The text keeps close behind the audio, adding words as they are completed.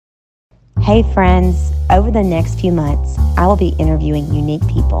Hey friends, over the next few months, I will be interviewing unique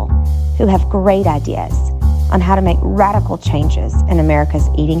people who have great ideas on how to make radical changes in America's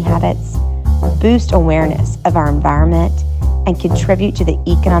eating habits, boost awareness of our environment, and contribute to the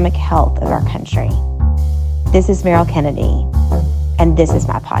economic health of our country. This is Meryl Kennedy, and this is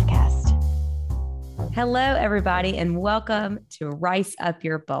my podcast. Hello, everybody, and welcome to Rice Up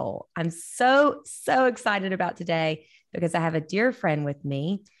Your Bowl. I'm so excited about today because I have a dear friend with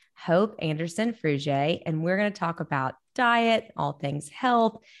me, Hope Anderson Frugier, and we're going to talk about diet, all things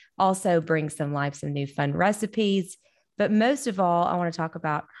health, also bring some new fun recipes. But most of all, I want to talk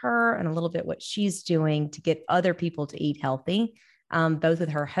about her and a little bit what she's doing to get other people to eat healthy, both with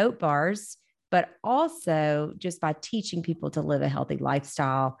her Hope Bars, but also just by teaching people to live a healthy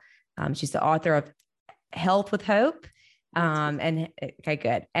lifestyle. She's the author of Health with Hope. And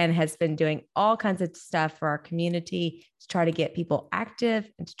has been doing all kinds of stuff for our community to try to get people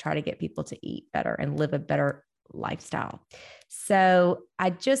active and to try to get people to eat better and live a better lifestyle. So I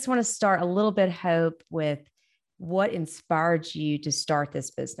just want to start a little bit, Hope, with what inspired you to start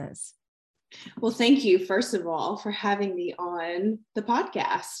this business. Well, thank you, first of all, for having me on the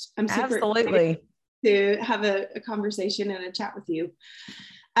podcast. I'm super excited to have a conversation and a chat with you.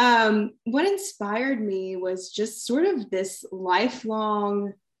 What inspired me was just sort of this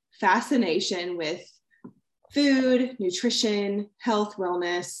lifelong fascination with food, nutrition, health,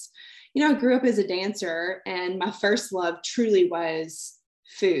 wellness. You know, I grew up as a dancer and my first love truly was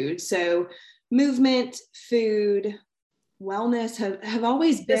food. So movement, food, wellness have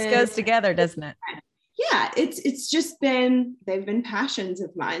always been. This goes together, doesn't it? Yeah, it's just they've been passions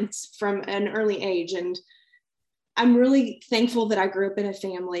of mine from an early age. And I'm really thankful that I grew up in a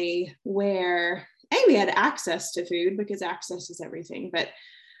family where A, we had access to food because access is everything, but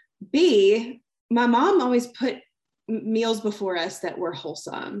B, my mom always put meals before us that were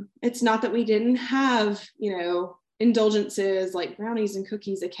wholesome. It's not that we didn't have, indulgences like brownies and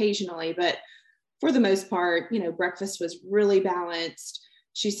cookies occasionally, but for the most part, breakfast was really balanced.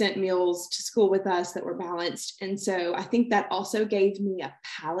 She sent meals to school with us that were balanced. And so I think that also gave me a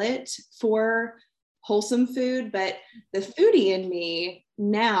palate for wholesome food, but the foodie in me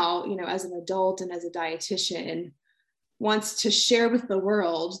now, as an adult and as a dietitian, wants to share with the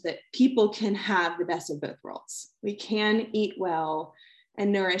world that people can have the best of both worlds. We can eat well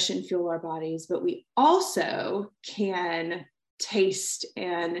and nourish and fuel our bodies, but we also can taste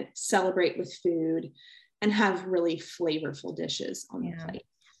and celebrate with food and have really flavorful dishes on the plate.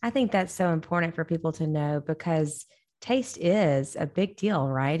 I think that's so important for people to know because taste is a big deal,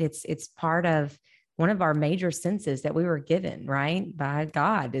 right? It's part of one of our major senses that we were given, right, by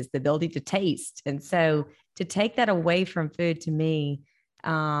God, is the ability to taste. And so to take that away from food, to me,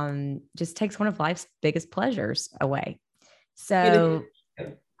 just takes one of life's biggest pleasures away. So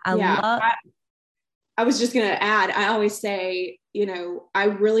I was just going to add, I always say, I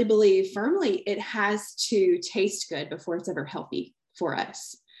really believe firmly it has to taste good before it's ever healthy for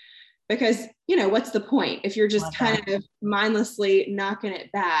us. Because, what's the point if you're just kind of mindlessly knocking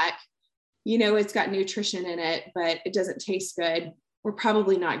it back? It's got nutrition in it, but it doesn't taste good. We're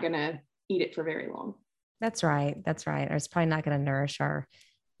probably not going to eat it for very long. That's right. Or it's probably not going to nourish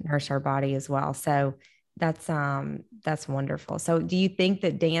our body as well. So that's wonderful. So do you think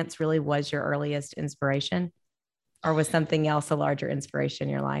that dance really was your earliest inspiration, or was something else a larger inspiration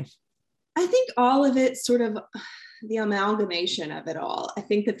in your life? I think all of it, sort of the amalgamation of it all. I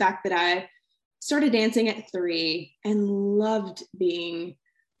think the fact that I started dancing at 3 and loved being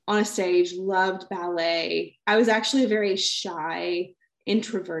on a stage, loved ballet. I was actually a very shy,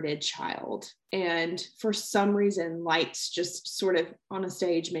 introverted child. And for some reason, lights just sort of on a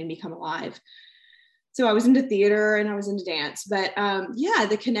stage made me come alive. So I was into theater and I was into dance. But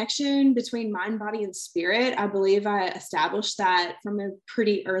the connection between mind, body, and spirit, I believe I established that from a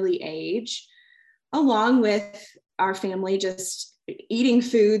pretty early age, along with our family just eating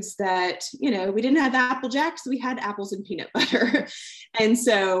foods that, we didn't have Apple Jacks, we had apples and peanut butter. And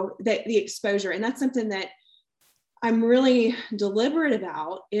so the exposure, and that's something that I'm really deliberate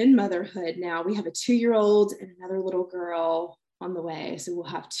about in motherhood now. We have a 2-year-old and another little girl on the way. So we'll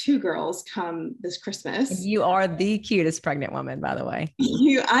have 2 girls come this Christmas. You are the cutest pregnant woman, by the way.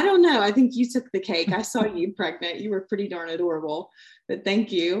 I don't know. I think you took the cake. I saw you pregnant. You were pretty darn adorable, but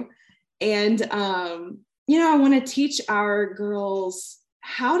thank you. And, I want to teach our girls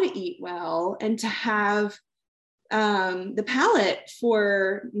how to eat well and to have the palate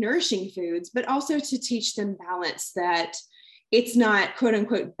for nourishing foods, but also to teach them balance, that it's not quote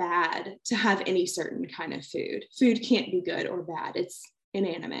unquote bad to have any certain kind of food. Food can't be good or bad. It's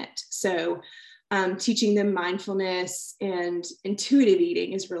inanimate. So teaching them mindfulness and intuitive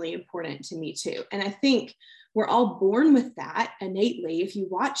eating is really important to me too. And I think we're all born with that innately. If you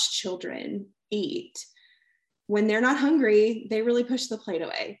watch children eat, when they're not hungry, they really push the plate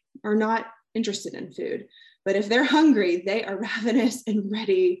away or not interested in food. But if they're hungry, they are ravenous and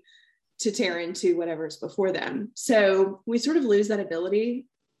ready to tear into whatever's before them. So we sort of lose that ability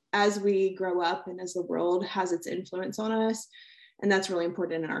as we grow up and as the world has its influence on us. And that's really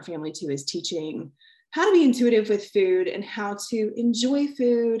important in our family too, is teaching how to be intuitive with food and how to enjoy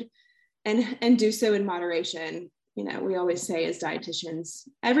food and do so in moderation. You know, we always say as dietitians,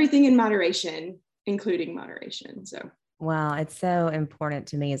 everything in moderation, including moderation. So well, it's so important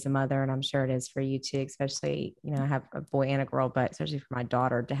to me as a mother, and I'm sure it is for you too, especially, you know, I have a boy and a girl, but especially for my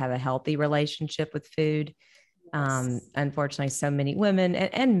daughter to have a healthy relationship with food. yes. Unfortunately, so many women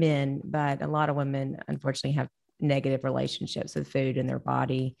and men, but a lot of women, unfortunately, have negative relationships with food and their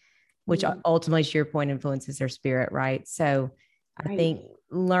body, which ultimately, to your point, influences their spirit, right? So I think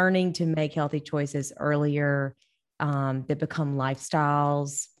learning to make healthy choices earlier that become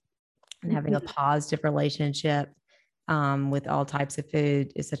lifestyles and having a positive relationship with all types of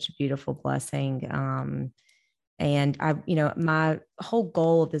food is such a beautiful blessing. And I, you know, my whole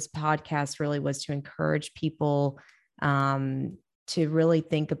goal of this podcast really was to encourage people to really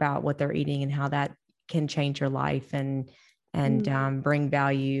think about what they're eating and how that can change your life and bring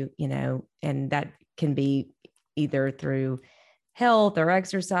value, you know, and that can be either through health or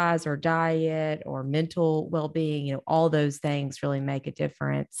exercise or diet or mental well-being, you know, all those things really make a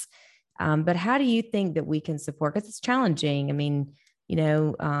difference. But how do you think that we can support, because it's challenging, I mean, you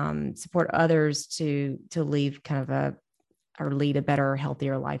know, support others to lead kind of or lead a better,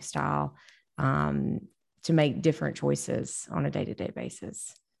 healthier lifestyle, to make different choices on a day-to-day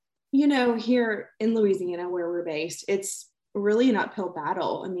basis? You know, here in Louisiana, where we're based, it's really an uphill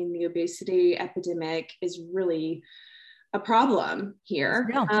battle. I mean, the obesity epidemic is really a problem here.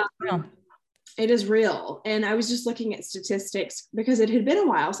 It is real. And I was just looking at statistics because it had been a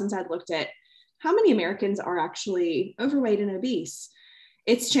while since I'd looked at how many Americans are actually overweight and obese.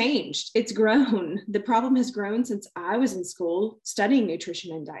 It's changed. It's grown. The problem has grown since I was in school studying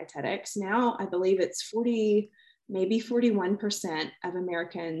nutrition and dietetics. Now I believe it's 40, maybe 41% of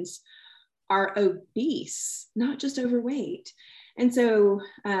Americans are obese, not just overweight. And so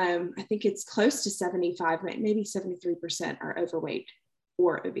I think it's close to 75, maybe 73% are overweight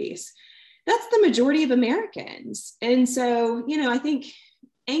or obese. That's the majority of Americans. And so, you know, I think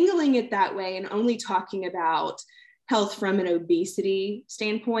angling it that way and only talking about health from an obesity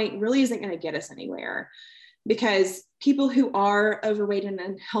standpoint really isn't going to get us anywhere, because people who are overweight and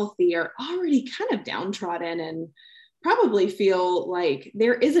unhealthy are already kind of downtrodden and probably feel like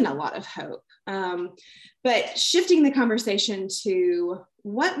there isn't a lot of hope. But shifting the conversation to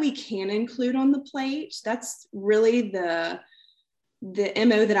what we can include on the plate, that's really the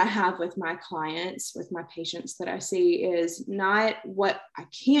MO that I have with my clients, with my patients that I see, is not what I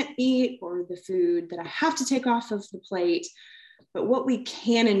can't eat or the food that I have to take off of the plate, but what we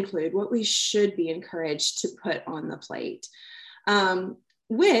can include, what we should be encouraged to put on the plate.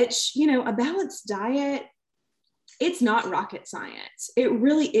 Which, you know, a balanced diet, it's not rocket science. It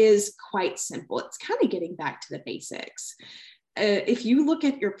really is quite simple. It's kind of getting back to the basics. If you look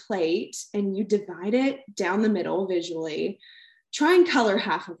at your plate and you divide it down the middle visually, try and color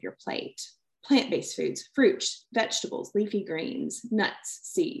half of your plate. Plant-based foods, fruits, vegetables, leafy greens, nuts,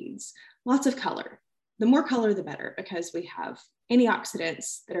 seeds, lots of color. The more color, the better, because we have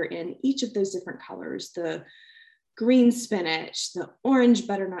antioxidants that are in each of those different colors. The green spinach, the orange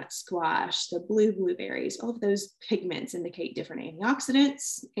butternut squash, the blue blueberries, all of those pigments indicate different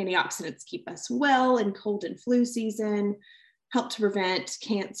antioxidants. Antioxidants keep us well in cold and flu season, help to prevent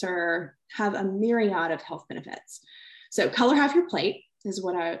cancer, have a myriad of health benefits. So color half your plate is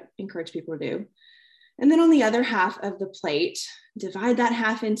what I encourage people to do. And then on the other half of the plate, divide that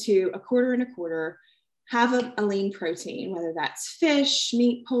half into a quarter and a quarter, have a lean protein, whether that's fish,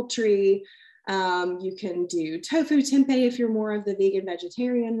 meat, poultry. You can do tofu, tempeh if you're more of the vegan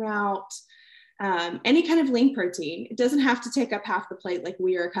vegetarian route. Any kind of lean protein. It doesn't have to take up half the plate like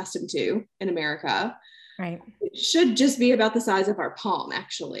we are accustomed to in America. Right. It should just be about the size of our palm,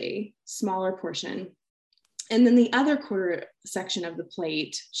 actually, smaller portion. And then the other quarter section of the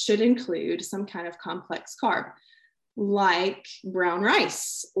plate should include some kind of complex carb, like brown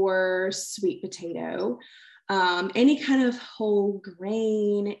rice or sweet potato, any kind of whole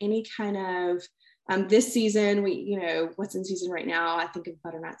grain, any kind of, this season, what's in season right now, I think of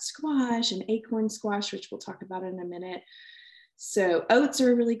butternut squash and acorn squash, which we'll talk about in a minute. So oats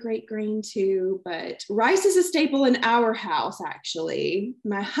are a really great grain too, but rice is a staple in our house, actually.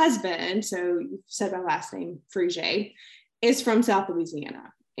 My husband, so you said my last name, Frugier, is from South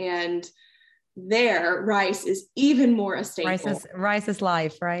Louisiana. And there, rice is even more a staple. Rice is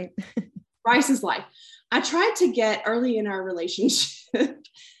life, right? Rice is life. I tried to get early in our relationship,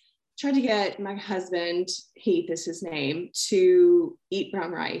 tried to get my husband, Heath is his name, to eat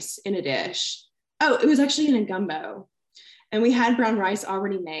brown rice in a dish. Oh, it was actually in a gumbo. And we had brown rice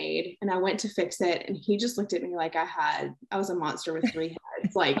already made, and I went to fix it, and he just looked at me like I was a monster with 3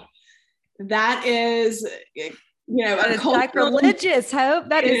 heads. Like, that is, that is sacrilegious, Hope.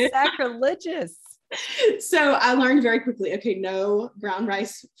 That is sacrilegious. So I learned very quickly, okay, no brown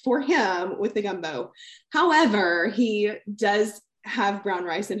rice for him with the gumbo. However, he does have brown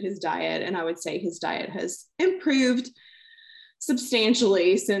rice in his diet, and I would say his diet has improved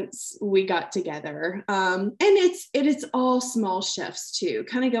substantially since we got together. And it is all small shifts too,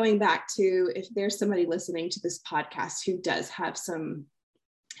 kind of going back to, if there's somebody listening to this podcast who does have some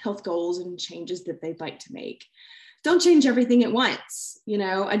health goals and changes that they'd like to make, don't change everything at once.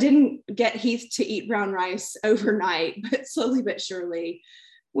 I didn't get Heath to eat brown rice overnight, but slowly but surely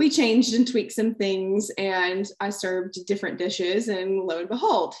we changed and tweaked some things, and I served different dishes, and lo and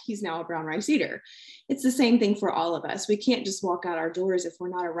behold, he's now a brown rice eater. It's the same thing for all of us. We can't just walk out our doors if we're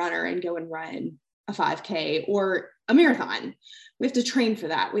not a runner and go and run a 5K or a marathon. We have to train for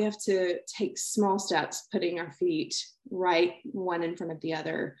that. We have to take small steps, putting our feet right one in front of the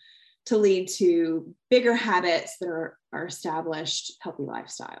other, to lead to bigger habits that are established healthy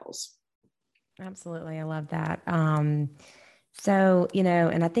lifestyles. Absolutely. I love that. So,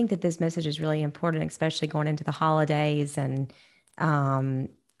 and I think that this message is really important, especially going into the holidays. And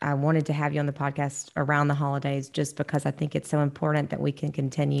I wanted to have you on the podcast around the holidays, just because I think it's so important that we can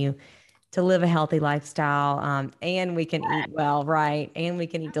continue to live a healthy lifestyle, and we can eat well, right? And we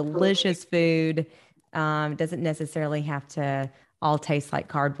can eat delicious food. It doesn't necessarily have to all taste like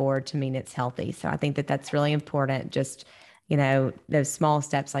cardboard to mean it's healthy. So I think that that's really important. Just, those small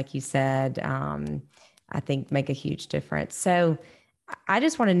steps, like you said, I think make a huge difference. So I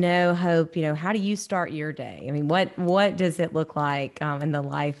just want to know, Hope, how do you start your day? I mean, what does it look like in the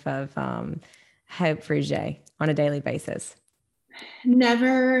life of Hope Frugier on a daily basis?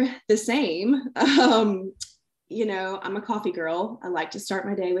 Never the same. I'm a coffee girl. I like to start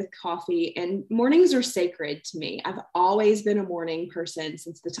my day with coffee, and mornings are sacred to me. I've always been a morning person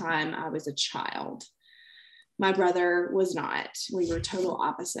since the time I was a child. My brother was not. We were total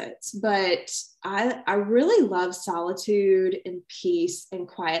opposites, but I really love solitude and peace and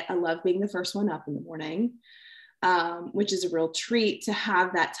quiet. I love being the first one up in the morning, which is a real treat to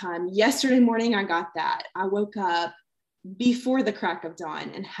have that time. Yesterday morning, I got that. I woke up before the crack of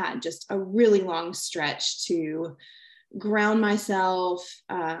dawn and had just a really long stretch to ground myself,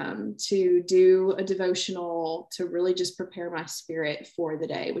 to do a devotional, to really just prepare my spirit for the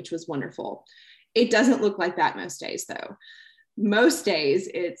day, which was wonderful. It doesn't look like that most days, though. Most days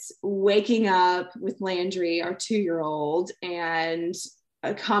it's waking up with Landry, our 2-year-old, and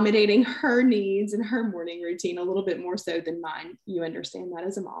accommodating her needs and her morning routine a little bit more so than mine. You understand that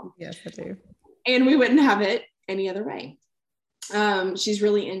as a mom. Yes, I do. And we wouldn't have it any other way. She's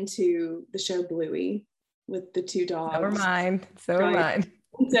really into the show Bluey with the 2 dogs. So are mine.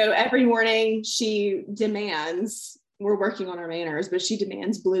 So every morning she demands, we're working on our manners, but she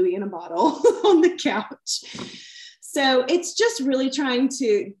demands Bluey in a bottle on the couch. So it's just really trying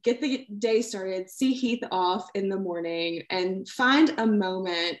to get the day started, see Heath off in the morning, and find a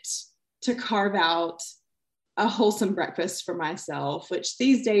moment to carve out a wholesome breakfast for myself, which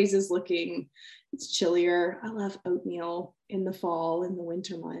these days is it's chillier. I love oatmeal in the fall and the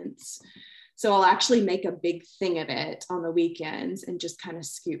winter months. So I'll actually make a big thing of it on the weekends and just kind of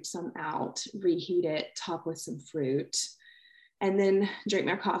scoop some out, reheat it, top with some fruit, and then drink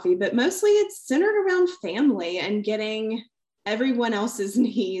my coffee. But mostly it's centered around family and getting everyone else's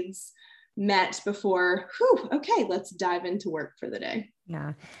needs met before, okay, let's dive into work for the day.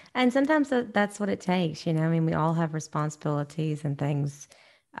 Yeah. And sometimes that's what it takes. we all have responsibilities and things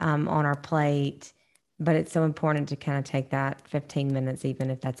on our plate, but it's so important to kind of take that 15 minutes, even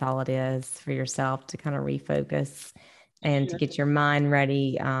if that's all it is, for yourself to kind of refocus and to get your mind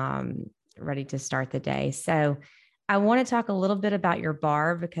ready to start the day. So I want to talk a little bit about your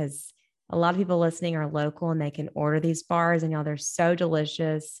bar, because a lot of people listening are local and they can order these bars, and they're so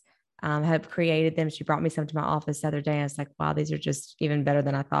delicious. Hope created them. She brought me some to my office the other day. I was like, wow, these are just even better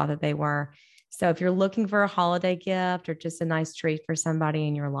than I thought that they were. So if you're looking for a holiday gift or just a nice treat for somebody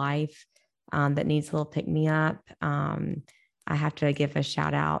in your life that needs a little pick me up, I have to give a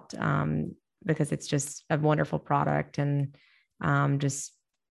shout out because it's just a wonderful product, and Just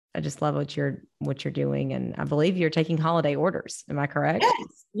I just love what you're doing. And I believe you're taking holiday orders. Am I correct?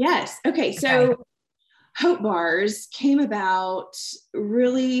 Yes. Yes. Okay. So Hope Bars came about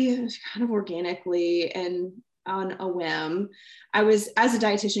really kind of organically and on a whim. I was, as a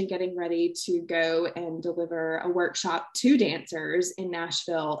dietitian, getting ready to go and deliver a workshop to dancers in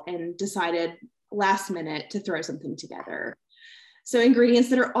Nashville and decided last minute to throw something together. So ingredients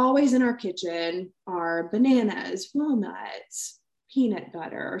that are always in our kitchen are bananas, walnuts, peanut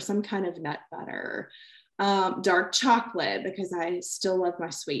butter, or some kind of nut butter, dark chocolate, because I still love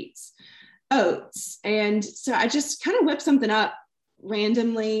my sweets, oats. And so I just kind of whipped something up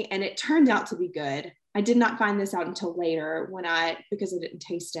randomly, and it turned out to be good. I did not find this out until later because I didn't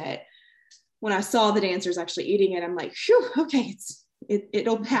taste it. When I saw the dancers actually eating it, I'm like, phew, okay,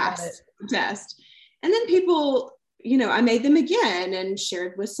 it'll pass the test. And then people, I made them again and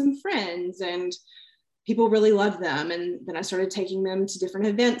shared with some friends, and people really loved them. And then I started taking them to different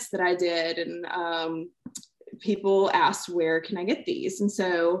events that I did. And people asked, where can I get these? And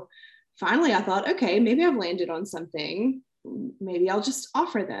so finally I thought, okay, maybe I've landed on something. Maybe I'll just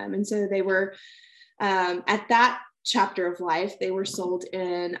offer them. And so they were, at that chapter of life, they were sold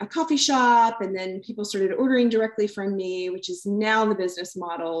in a coffee shop, and then people started ordering directly from me, which is now the business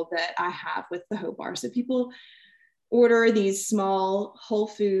model that I have with the Hope Bar. So people order these small Whole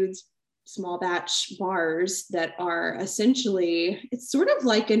Foods, small batch bars that are essentially, it's sort of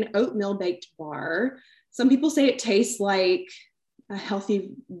like an oatmeal baked bar. Some people say it tastes like a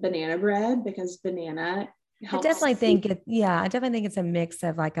healthy banana bread because banana helps. I definitely think it's a mix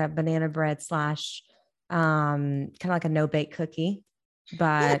of like a banana bread slash kind of like a no-bake cookie,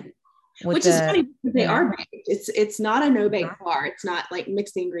 but which is funny because they are baked. It's not a no-bake bar. It's not like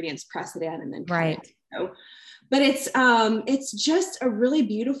mix the ingredients, press it in, and then cut it. So, but it's just a really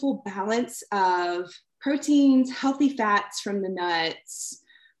beautiful balance of proteins, healthy fats from the nuts,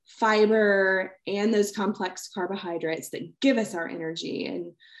 fiber, and those complex carbohydrates that give us our energy.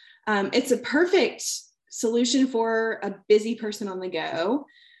 And it's a perfect solution for a busy person on the go.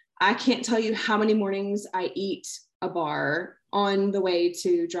 I can't tell you how many mornings I eat a bar on the way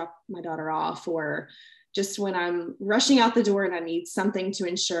to drop my daughter off, or just when I'm rushing out the door and I need something to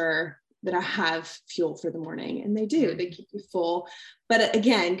ensure that I have fuel for the morning. And they keep you full. But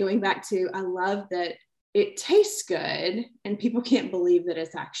again, going back to, I love that it tastes good and people can't believe that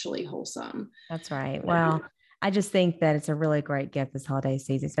it's actually wholesome. That's right. Well, I just think that it's a really great gift this holiday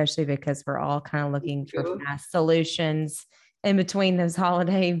season, especially because we're all kind of looking for fast solutions in between those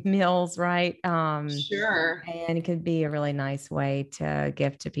holiday meals, right? Sure. And it could be a really nice way to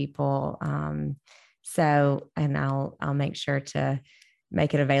gift to people. And I'll make sure to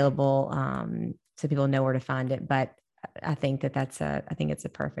make it available so people know where to find it. But I think I think it's a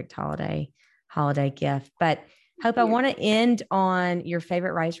perfect holiday gift. But Hope, I want to end on your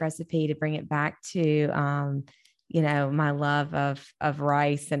favorite rice recipe to bring it back to, my love of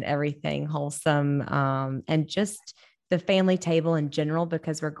rice and everything wholesome, and just the family table in general,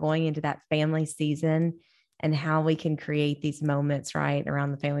 because we're going into that family season, and how we can create these moments right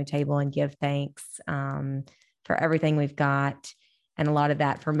around the family table and give thanks for everything we've got. And a lot of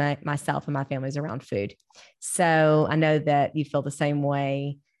that for myself and my family is around food. So I know that you feel the same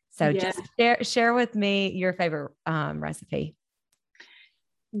way. So just share with me your favorite recipe.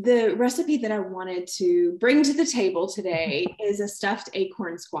 The recipe that I wanted to bring to the table today is a stuffed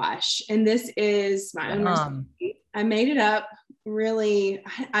acorn squash. And this is my own recipe. I made it up really,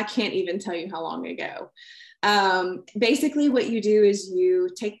 I can't even tell you how long ago. Basically what you do is you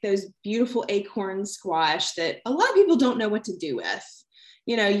take those beautiful acorn squash that a lot of people don't know what to do with.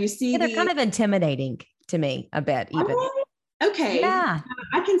 You see they're kind of intimidating to me a bit even. Okay. Yeah.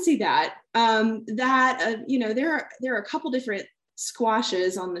 I can see that. There are a couple different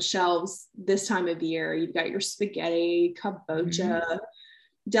squashes on the shelves this time of year. You've got your spaghetti, kabocha,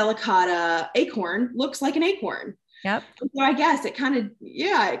 delicata. Acorn looks like an acorn. Yep. So I guess it kind of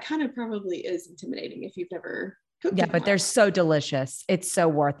probably is intimidating if you've never cooked. Yeah, but they're so delicious. It's so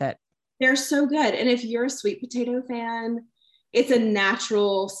worth it. They're so good. And if you're a sweet potato fan, it's a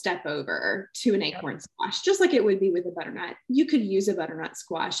natural step over to an acorn squash, just like it would be with a butternut. You could use a butternut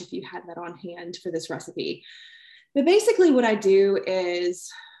squash if you had that on hand for this recipe. But basically what I do is,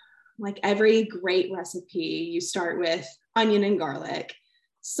 like every great recipe, you start with onion and garlic,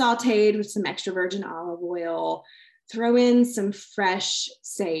 sauteed with some extra virgin olive oil, throw in some fresh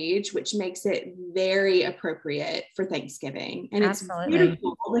sage, which makes it very appropriate for Thanksgiving. And it's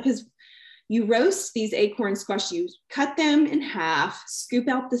beautiful because you roast these acorn squash, you cut them in half, scoop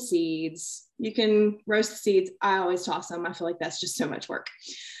out the seeds. You can roast the seeds. I always toss them. I feel like that's just so much work.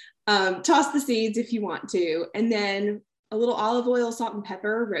 Toss the seeds if you want to, and then a little olive oil, salt and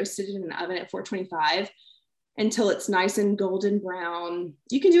pepper, roasted in an oven at 425 until it's nice and golden brown.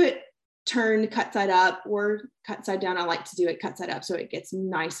 You can do it turned cut side up or cut side down. I like to do it cut side up so it gets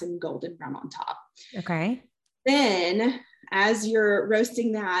nice and golden brown on top. Okay. Then as you're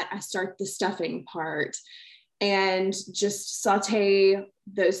roasting that, I start the stuffing part and just saute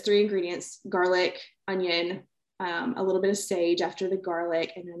those 3 ingredients: garlic, onion, a little bit of sage after the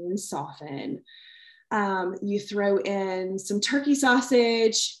garlic, and then soften. You throw in some turkey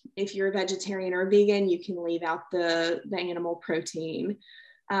sausage. If you're a vegetarian or vegan, you can leave out the animal protein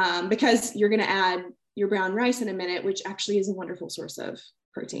because you're going to add your brown rice in a minute, which actually is a wonderful source of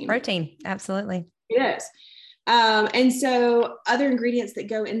protein. Protein, absolutely. It is. And so other ingredients that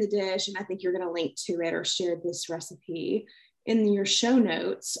go in the dish, and I think you're going to link to it or share this recipe in your show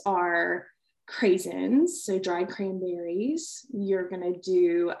notes, are craisins, so dried cranberries. You're going to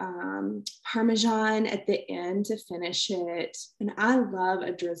do Parmesan at the end to finish it. And I love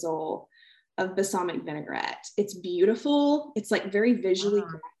a drizzle of balsamic vinaigrette. It's beautiful. It's like very visually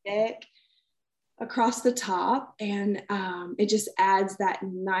graphic across the top. And it just adds that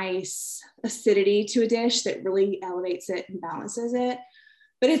nice acidity to a dish that really elevates it and balances it.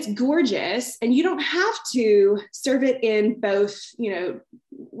 But it's gorgeous. And you don't have to serve it in both, you know,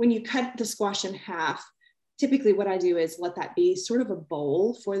 when you cut the squash in half, typically what I do is let that be sort of a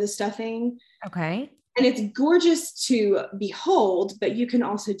bowl for the stuffing. Okay. And it's gorgeous to behold, but you can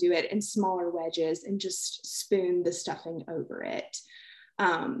also do it in smaller wedges and just spoon the stuffing over it.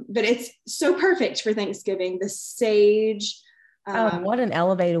 But it's so perfect for Thanksgiving. The sage. What an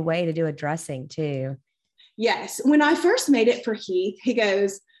elevated way to do a dressing too. Yes. When I first made it for Heath, he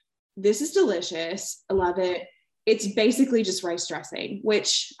goes, "This is delicious. I love it. It's basically just rice dressing,"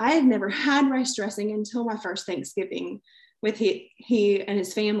 which I had never had rice dressing until my first Thanksgiving with he and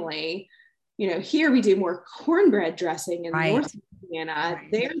his family. You know, here we do more cornbread dressing in North Louisiana.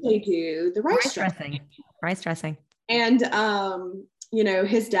 Right. There they do the rice dressing. Rice dressing. And, you know,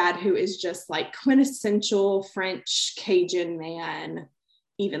 his dad, who is just like quintessential French Cajun man,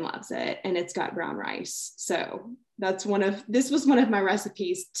 even loves it. And it's got brown rice. So this was one of my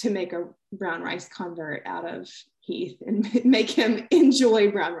recipes to make a brown rice convert out of Heath and make him enjoy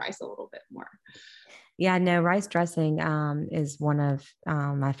brown rice a little bit more. Yeah, no, rice dressing is one of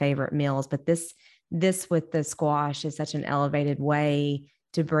my favorite meals, but this with the squash is such an elevated way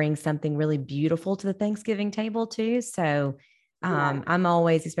to bring something really beautiful to the Thanksgiving table too. So I'm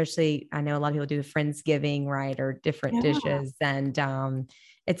always, especially, I know a lot of people do Friendsgiving, right? Or different dishes. And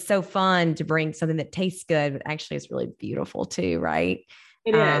it's so fun to bring something that tastes good, but actually it's really beautiful too, right?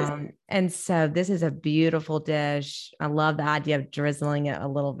 It is. And so this is a beautiful dish. I love the idea of drizzling it a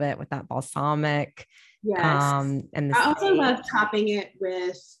little bit with that balsamic. Yes. And I also love topping it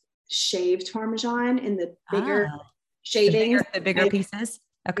with shaved Parmesan in the bigger shavings. The bigger pieces.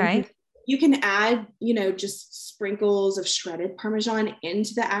 Okay. You can add, you know, just sprinkles of shredded Parmesan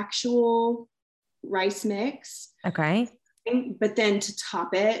into the actual rice mix. Okay. But then to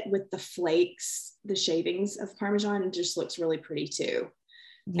top it with the flakes, the shavings of Parmesan, it just looks really pretty too.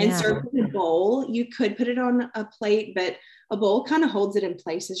 Yeah. And serve it in a bowl. You could put it on a plate, but a bowl kind of holds it in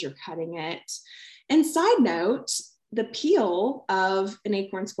place as you're cutting it. And side note, the peel of an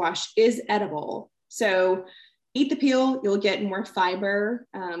acorn squash is edible. So eat the peel, you'll get more fiber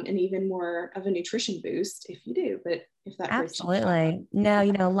and even more of a nutrition boost if you do. But if that absolutely. No,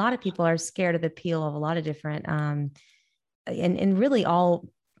 you know, a lot of people are scared of the peel of a lot of different and really all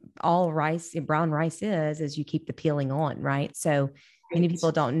rice, brown rice is you keep the peeling on, right? So many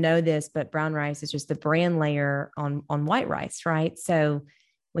people don't know this, but brown rice is just the bran layer on white rice, right? So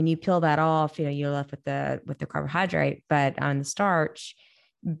when you peel that off, you know, you're left with the carbohydrate, but on the starch,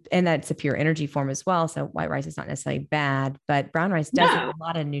 and that's a pure energy form as well. So white rice is not necessarily bad, but brown rice does have a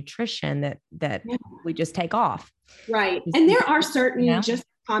lot of nutrition that we just take off. Right. And there are certain, just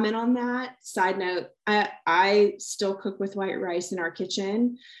comment on that side note, I still cook with white rice in our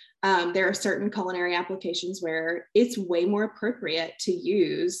kitchen. There are certain culinary applications where it's way more appropriate to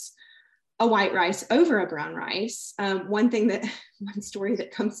use a white rice over a brown rice. One story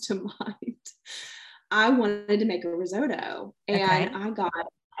that comes to mind, I wanted to make a risotto and I got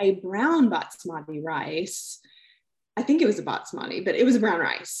a brown basmati rice. I think it was a basmati, but it was a brown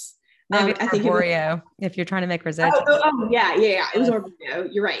rice. Maybe I think arborio, if you're trying to make risotto. Yeah. It was arborio.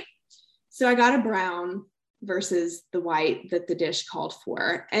 You're right. So I got a brown versus the white that the dish called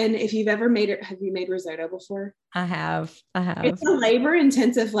for. And if you've ever made it, have you made risotto before? I have. It's a labor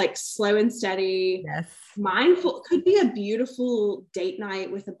intensive, like slow and steady, mindful, could be a beautiful date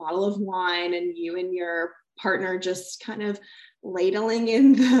night with a bottle of wine and you and your partner just kind of ladling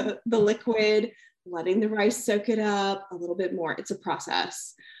in the liquid, letting the rice soak it up a little bit more. It's a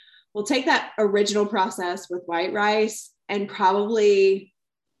process. We'll take that original process with white rice and probably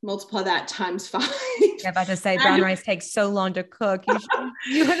multiply that times 5. I'm about to say brown rice takes so long to cook.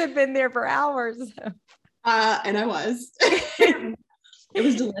 You would have been there for hours. And I was. It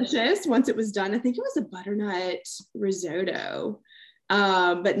was delicious once it was done. I think it was a butternut risotto.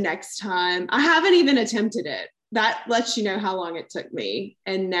 But next time, I haven't even attempted it. That lets you know how long it took me.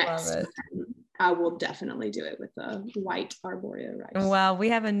 And next time, I will definitely do it with a white arborio rice. Well, we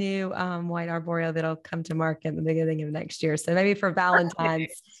have a new white arborio that'll come to market in the beginning of next year. So maybe for Valentine's,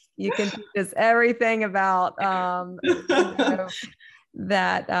 you can teach us everything about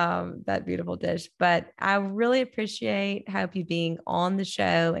that beautiful dish. But I really appreciate Hope you being on the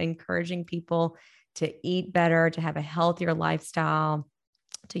show, encouraging people to eat better, to have a healthier lifestyle,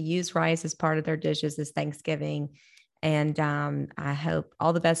 to use rice as part of their dishes this Thanksgiving. And I hope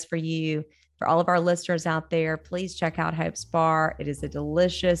all the best for you. For all of our listeners out there, please check out Hope's Bar. It is a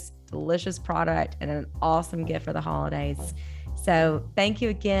delicious, delicious product and an awesome gift for the holidays. So thank you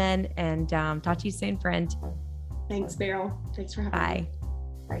again, and talk to you soon, friend. Thanks, Beryl. Thanks for having me. Bye.